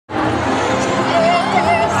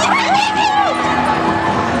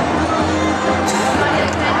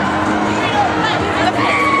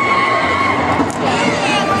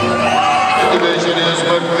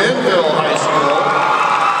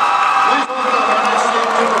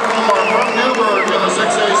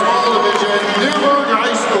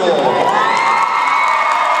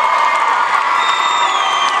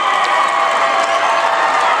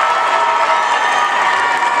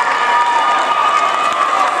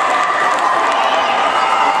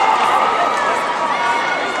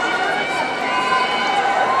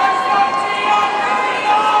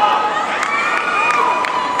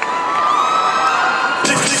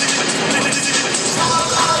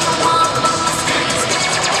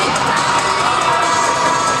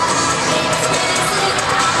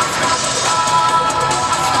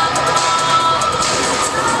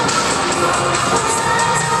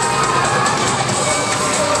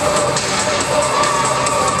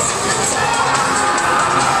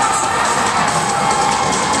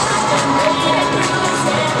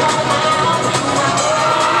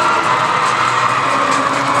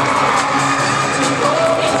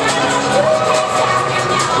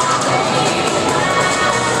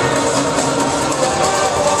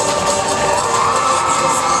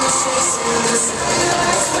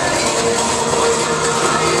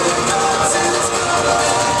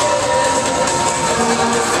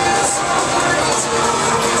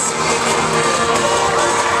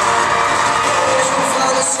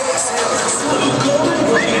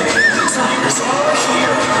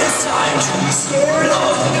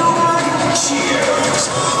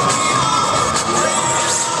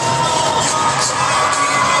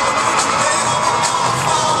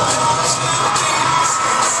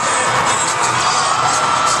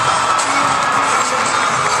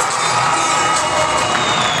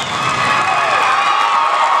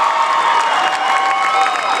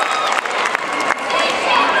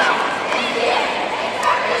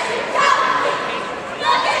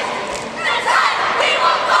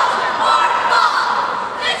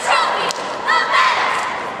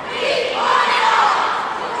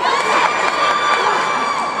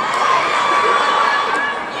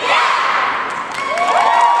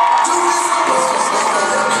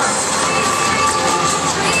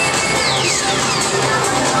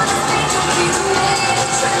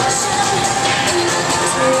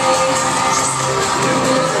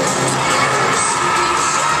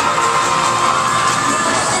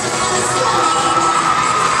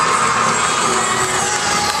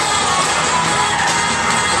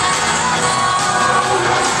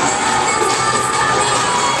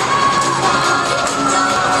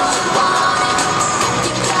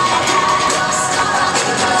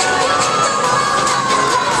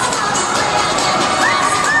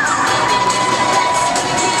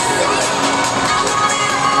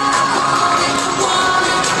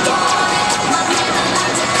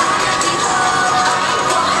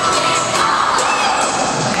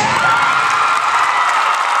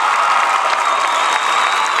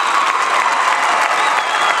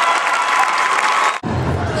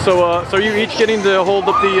So are you each getting to hold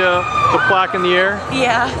up the plaque in the air?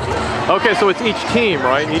 Yeah. Okay, so it's each team,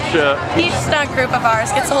 right? Each stunt group of ours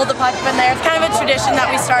gets to hold the plaque up in there. It's kind of a tradition that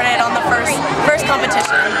we started on the first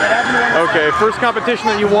competition. Okay, first competition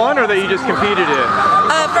that you won or that you just competed in?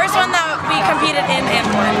 First one that we competed in and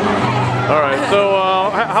won. All right, so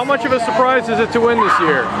how much of a surprise is it to win this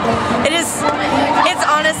year? It's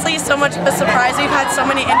honestly so much of a surprise. We've had so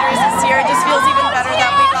many injuries this year. It just feels even better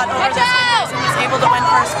that we got over those injuries and was able to win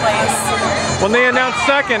first place. When they announced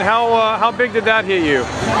second, how big did that hit you?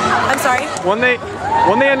 I'm sorry? When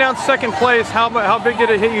they announced second place, how big did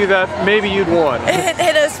it hit you that maybe you'd won? It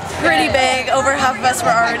hit us pretty big. Over half of us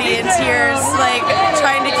were already in tears, like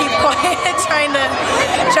trying to keep quiet,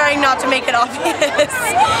 trying not to make it obvious.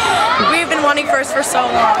 We've been wanting first for so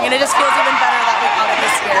long, and it just feels even better that we got it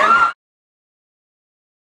this year.